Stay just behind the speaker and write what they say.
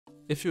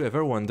If you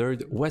ever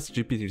wondered what's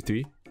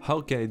GPT-3,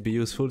 how can it be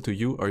useful to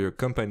you or your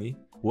company,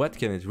 what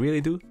can it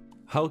really do,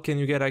 how can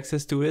you get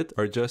access to it,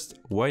 or just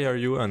why are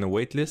you on a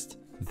waitlist,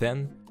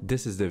 then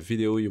this is the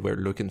video you were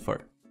looking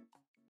for.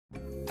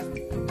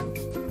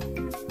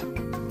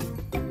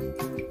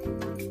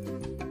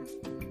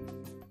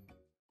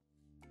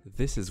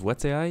 This is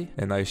What's AI,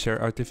 and I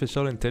share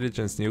artificial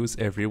intelligence news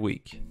every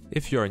week.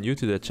 If you are new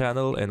to the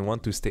channel and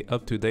want to stay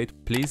up to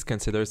date, please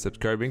consider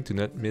subscribing to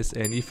not miss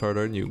any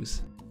further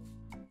news.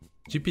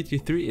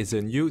 GPT-3 is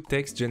a new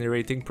text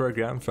generating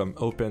program from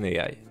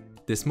OpenAI.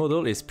 This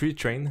model is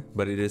pre-trained,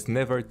 but it is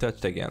never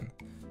touched again.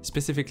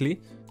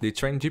 Specifically, they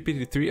trained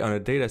GPT-3 on a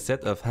dataset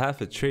of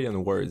 500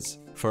 billion words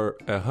for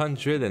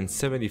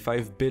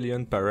 175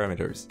 billion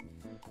parameters,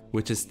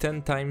 which is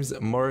 10 times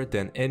more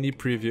than any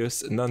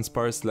previous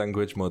non-sparse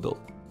language model.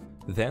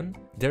 Then,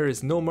 there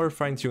is no more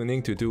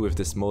fine-tuning to do with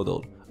this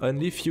model,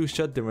 only few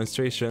shot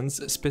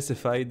demonstrations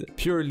specified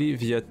purely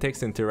via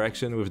text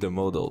interaction with the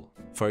model.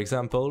 For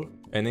example,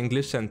 an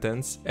English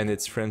sentence and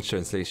its French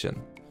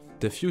translation.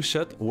 The few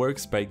shot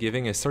works by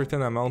giving a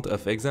certain amount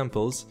of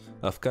examples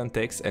of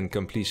context and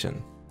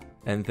completion,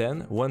 and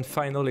then one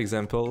final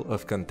example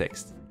of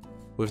context,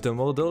 with the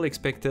model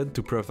expected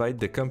to provide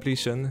the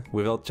completion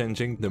without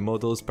changing the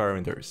model's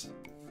parameters.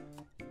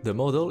 The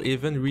model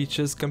even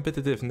reaches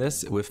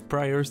competitiveness with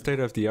prior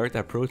state-of-the-art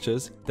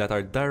approaches that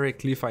are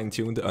directly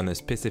fine-tuned on a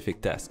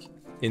specific task.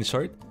 In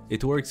short,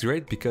 it works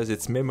great because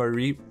its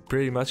memory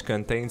pretty much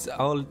contains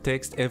all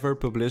text ever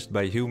published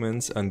by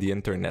humans on the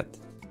internet.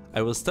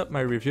 I will stop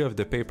my review of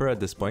the paper at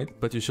this point,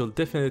 but you should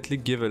definitely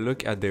give a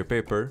look at their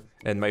paper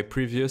and my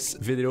previous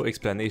video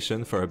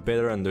explanation for a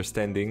better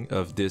understanding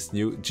of this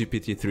new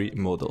GPT-3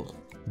 model.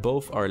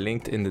 Both are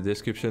linked in the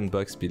description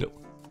box below.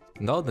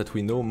 Now that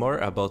we know more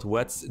about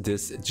what's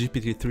this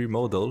GPT-3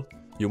 model,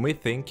 you may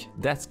think,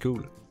 that's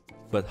cool,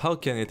 but how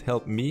can it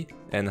help me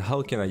and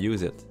how can I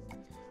use it?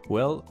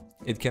 Well,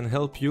 it can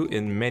help you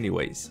in many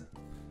ways.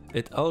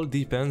 It all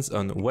depends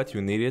on what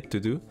you need it to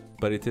do,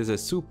 but it is a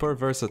super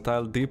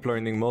versatile deep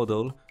learning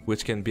model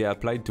which can be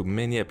applied to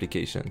many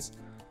applications.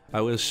 I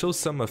will show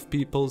some of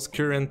people's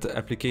current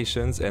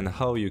applications and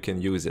how you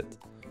can use it.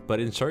 But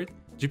in short,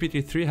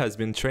 GPT-3 has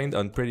been trained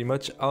on pretty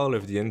much all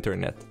of the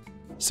internet,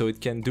 so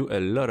it can do a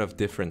lot of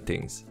different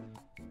things.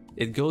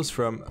 It goes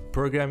from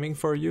programming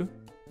for you,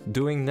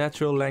 doing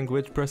natural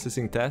language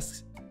processing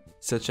tasks,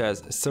 such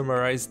as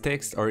summarize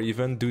text or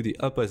even do the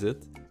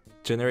opposite,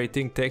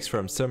 generating text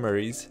from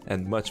summaries,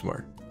 and much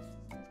more.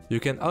 You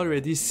can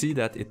already see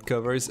that it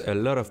covers a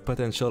lot of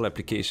potential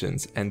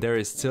applications, and there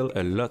is still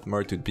a lot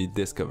more to be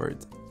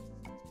discovered.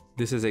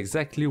 This is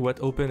exactly what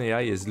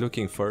OpenAI is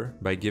looking for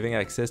by giving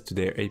access to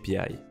their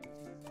API,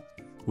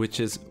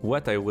 which is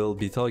what I will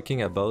be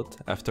talking about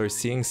after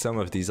seeing some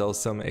of these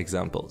awesome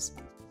examples.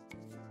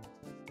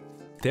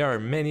 There are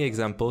many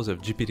examples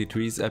of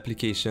GPT-3's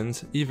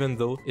applications, even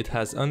though it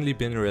has only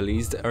been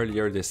released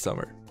earlier this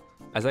summer.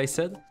 As I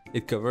said,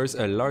 it covers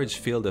a large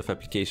field of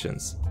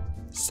applications.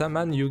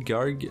 Saman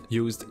Garg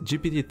used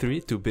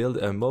GPT-3 to build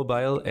a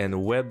mobile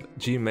and web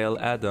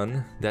Gmail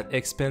add-on that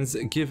expands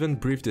given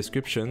brief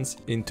descriptions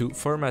into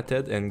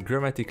formatted and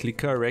grammatically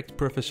correct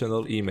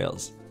professional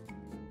emails.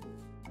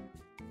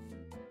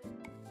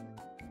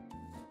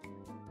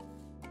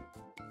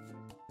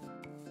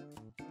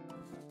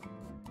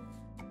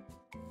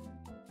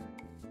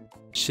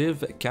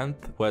 Shiv Kant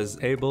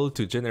was able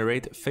to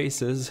generate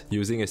faces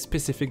using a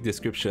specific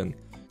description,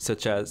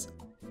 such as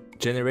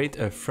generate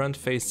a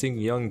front-facing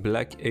young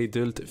black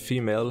adult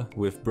female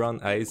with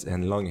brown eyes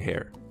and long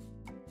hair.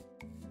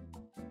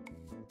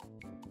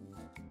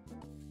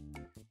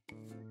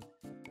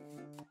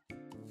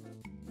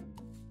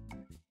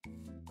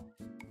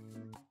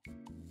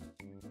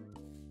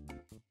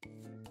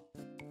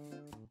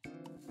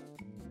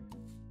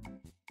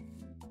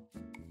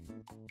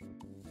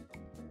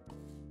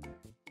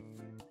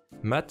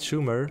 Matt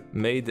Schumer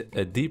made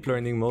a deep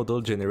learning model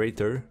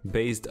generator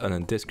based on a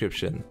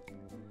description.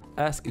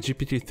 Ask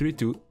GPT-3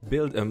 to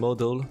build a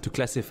model to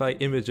classify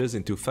images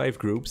into 5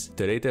 groups.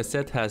 The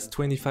dataset has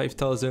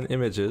 25,000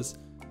 images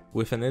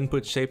with an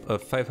input shape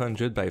of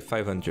 500 by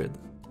 500.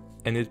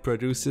 And it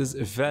produces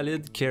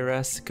valid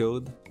Keras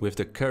code with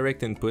the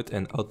correct input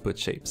and output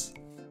shapes.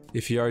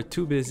 If you are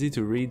too busy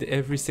to read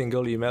every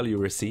single email you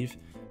receive,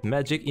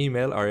 Magic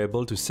Email are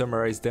able to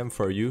summarize them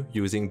for you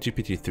using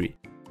GPT-3.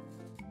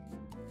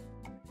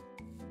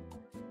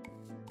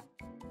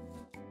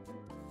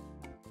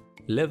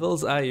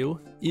 Levels.io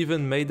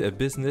even made a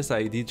business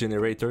ID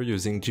generator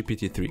using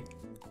GPT-3.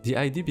 The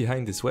idea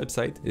behind this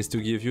website is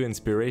to give you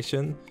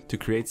inspiration to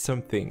create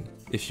something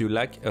if you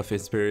lack of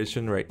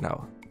inspiration right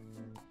now.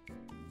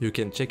 You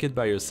can check it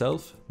by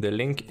yourself, the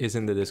link is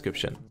in the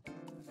description.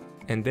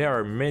 And there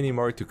are many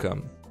more to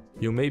come.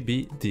 You may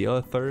be the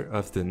author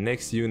of the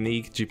next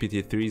unique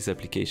GPT-3's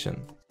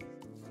application.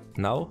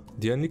 Now,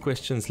 the only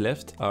questions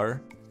left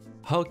are,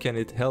 how can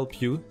it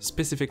help you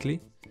specifically,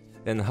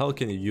 and how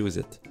can you use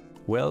it?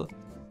 Well,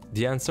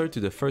 the answer to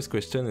the first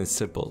question is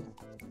simple.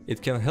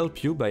 It can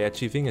help you by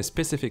achieving a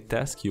specific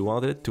task you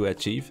wanted to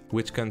achieve,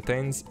 which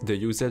contains the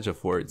usage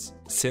of words,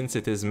 since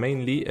it is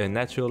mainly a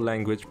natural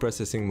language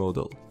processing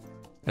model.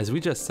 As we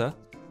just saw,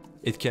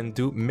 it can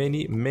do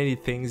many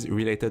things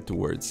related to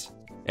words,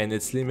 and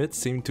its limits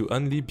seem to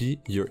only be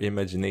your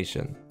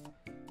imagination.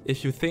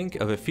 If you think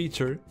of a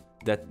feature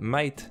that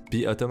might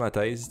be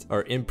automatized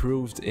or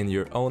improved in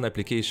your own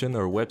application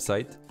or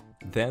website,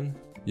 then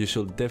you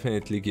should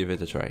definitely give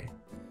it a try.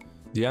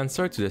 The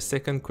answer to the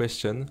second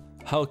question,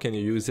 how can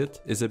you use it,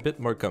 is a bit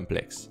more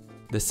complex.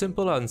 The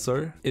simple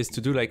answer is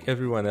to do like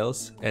everyone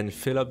else and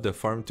fill up the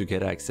form to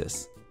get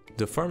access.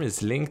 The form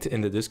is linked in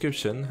the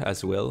description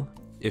as well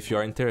if you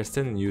are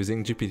interested in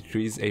using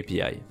GPT-3's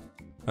API.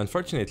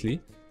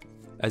 Unfortunately,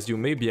 as you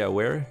may be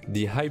aware,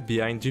 the hype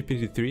behind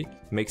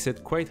GPT-3 makes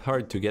it quite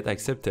hard to get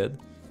accepted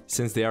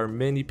since there are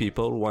many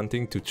people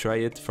wanting to try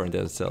it for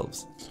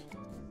themselves.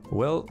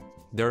 Well,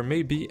 there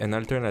may be an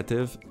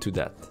alternative to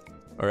that,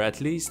 or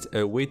at least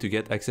a way to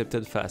get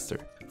accepted faster.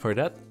 For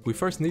that, we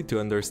first need to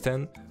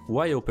understand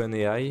why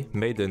OpenAI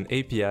made an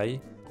API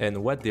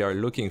and what they are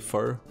looking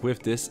for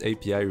with this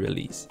API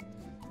release.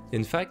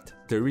 In fact,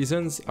 the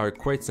reasons are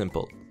quite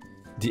simple.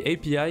 The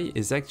API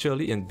is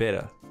actually in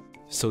beta,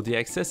 so the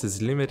access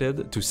is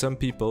limited to some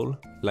people,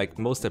 like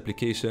most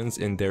applications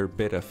in their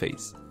beta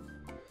phase.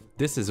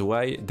 This is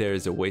why there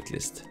is a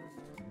waitlist.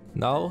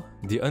 Now,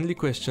 the only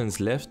questions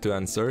left to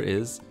answer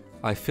is,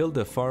 I filled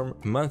the form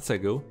months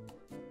ago,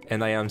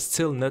 and I am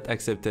still not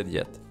accepted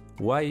yet.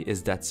 Why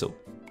is that so?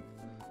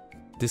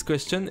 This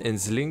question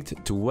is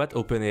linked to what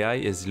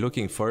OpenAI is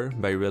looking for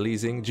by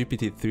releasing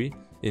GPT-3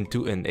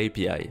 into an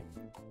API.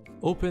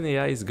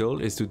 OpenAI's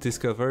goal is to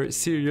discover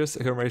serious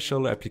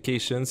commercial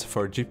applications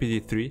for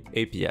GPT-3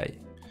 API.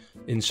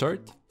 In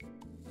short,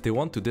 they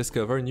want to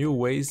discover new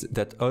ways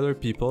that other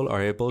people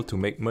are able to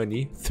make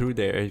money through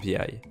their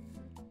API.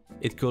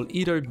 It could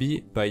either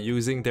be by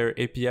using their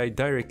API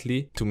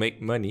directly to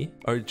make money,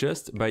 or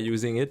just by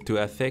using it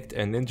to affect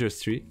an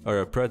industry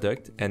or a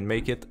product and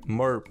make it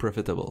more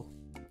profitable.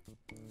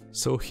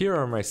 So here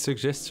are my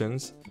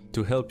suggestions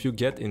to help you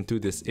get into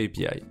this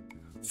API.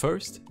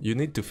 First, you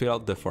need to fill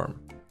out the form,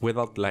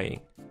 without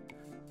lying.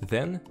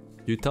 Then,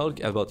 you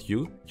talk about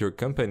you, your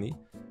company,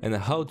 and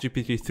how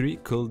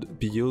GPT-3 could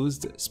be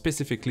used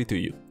specifically to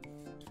you.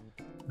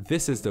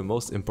 This is the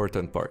most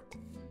important part.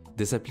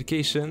 This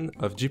application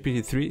of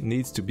GPT-3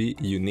 needs to be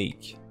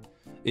unique.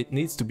 It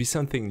needs to be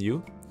something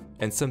new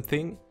and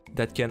something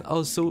that can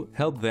also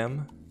help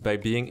them by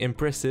being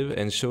impressive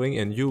and showing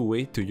a new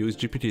way to use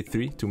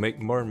GPT-3 to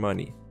make more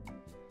money.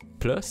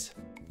 Plus,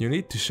 you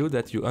need to show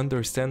that you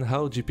understand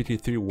how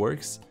GPT-3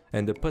 works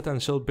and the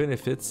potential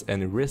benefits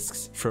and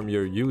risks from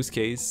your use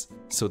case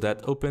so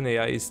that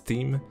OpenAI's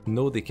team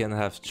know they can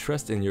have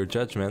trust in your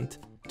judgment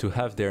to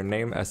have their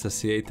name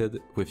associated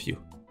with you.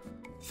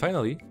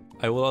 Finally,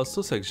 I will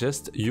also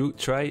suggest you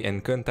try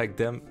and contact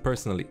them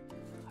personally.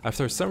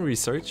 After some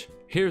research,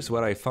 here's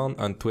what I found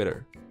on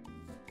Twitter.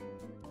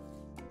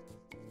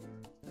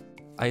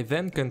 I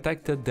then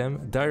contacted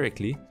them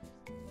directly,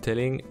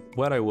 telling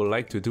what I would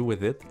like to do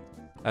with it,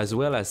 as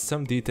well as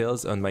some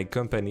details on my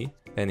company,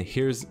 and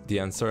here's the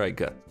answer I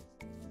got.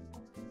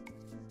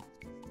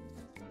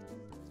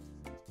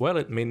 While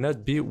it may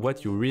not be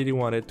what you really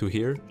wanted to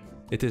hear,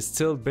 it is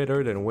still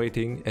better than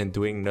waiting and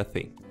doing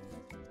nothing.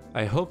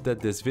 I hope that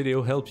this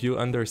video helped you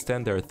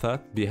understand their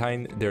thought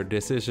behind their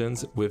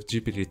decisions with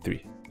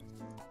GPT-3.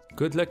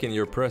 Good luck in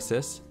your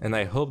process, and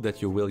I hope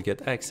that you will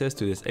get access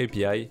to this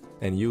API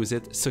and use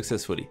it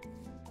successfully.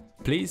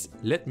 Please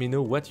let me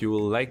know what you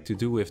would like to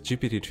do with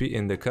GPT-3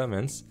 in the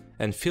comments,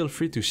 and feel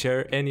free to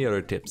share any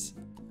other tips.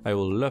 I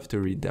will love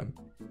to read them.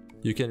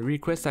 You can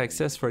request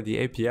access for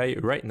the API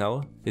right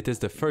now. It is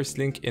the first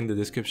link in the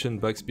description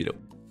box below.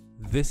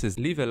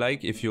 Leave a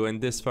like if you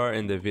went this far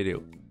in the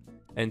video.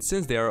 And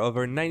since there are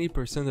over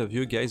 90% of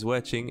you guys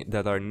watching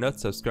that are not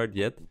subscribed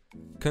yet,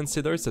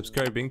 consider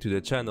subscribing to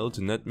the channel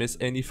to not miss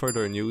any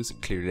further news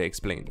clearly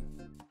explained.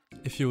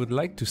 If you would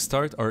like to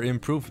start or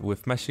improve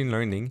with machine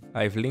learning,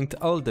 I've linked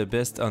all the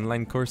best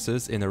online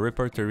courses in a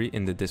repertory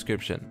in the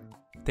description.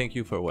 Thank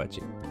you for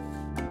watching.